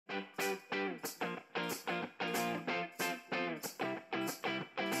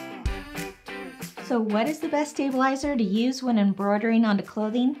So what is the best stabilizer to use when embroidering onto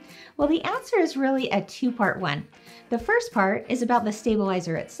clothing? Well, the answer is really a two-part one. The first part is about the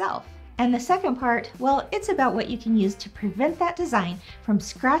stabilizer itself. And the second part, well, it's about what you can use to prevent that design from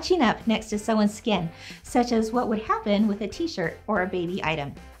scratching up next to someone's skin, such as what would happen with a t-shirt or a baby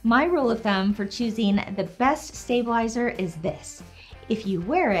item. My rule of thumb for choosing the best stabilizer is this: if you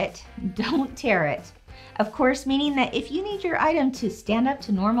wear it, don't tear it. Of course, meaning that if you need your item to stand up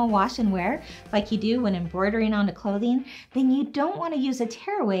to normal wash and wear, like you do when embroidering onto clothing, then you don't want to use a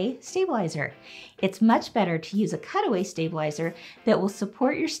tearaway stabilizer. It's much better to use a cutaway stabilizer that will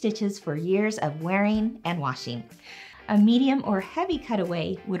support your stitches for years of wearing and washing. A medium or heavy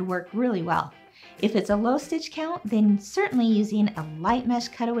cutaway would work really well. If it's a low stitch count, then certainly using a light mesh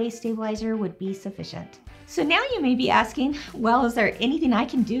cutaway stabilizer would be sufficient. So now you may be asking, well, is there anything I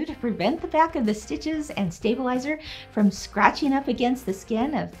can do to prevent the back of the stitches and stabilizer from scratching up against the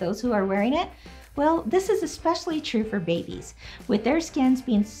skin of those who are wearing it? Well, this is especially true for babies. With their skins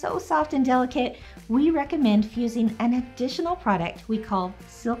being so soft and delicate, we recommend fusing an additional product we call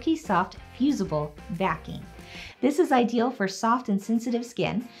Silky Soft Fusible Backing. This is ideal for soft and sensitive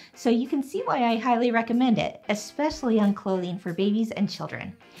skin, so you can see why I highly recommend it, especially on clothing for babies and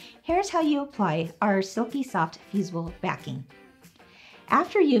children. Here's how you apply our Silky Soft Fusible Backing.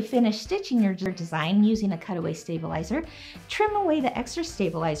 After you've finished stitching your design using a cutaway stabilizer, trim away the extra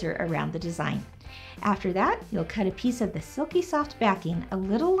stabilizer around the design. After that, you'll cut a piece of the Silky Soft backing a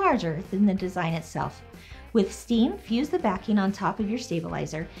little larger than the design itself. With steam, fuse the backing on top of your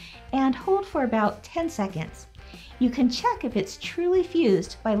stabilizer and hold for about 10 seconds. You can check if it's truly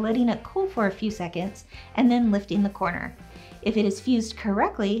fused by letting it cool for a few seconds and then lifting the corner. If it is fused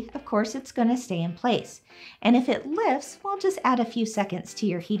correctly, of course it's going to stay in place. And if it lifts, well, just add a few seconds to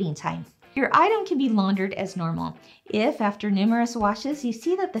your heating time. Your item can be laundered as normal. If after numerous washes you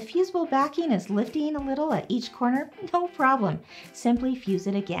see that the fusible backing is lifting a little at each corner, no problem. Simply fuse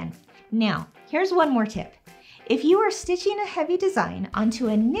it again. Now, here's one more tip. If you are stitching a heavy design onto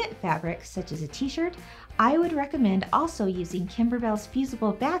a knit fabric, such as a t-shirt, I would recommend also using Kimberbell's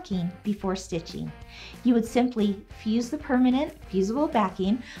fusible backing before stitching. You would simply fuse the permanent fusible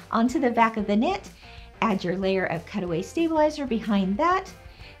backing onto the back of the knit, add your layer of cutaway stabilizer behind that,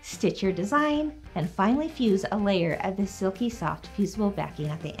 stitch your design, and finally fuse a layer of the Silky Soft fusible backing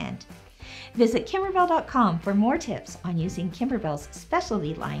at the end. Visit Kimberbell.com for more tips on using Kimberbell's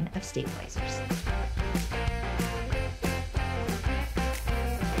specialty line of stabilizers.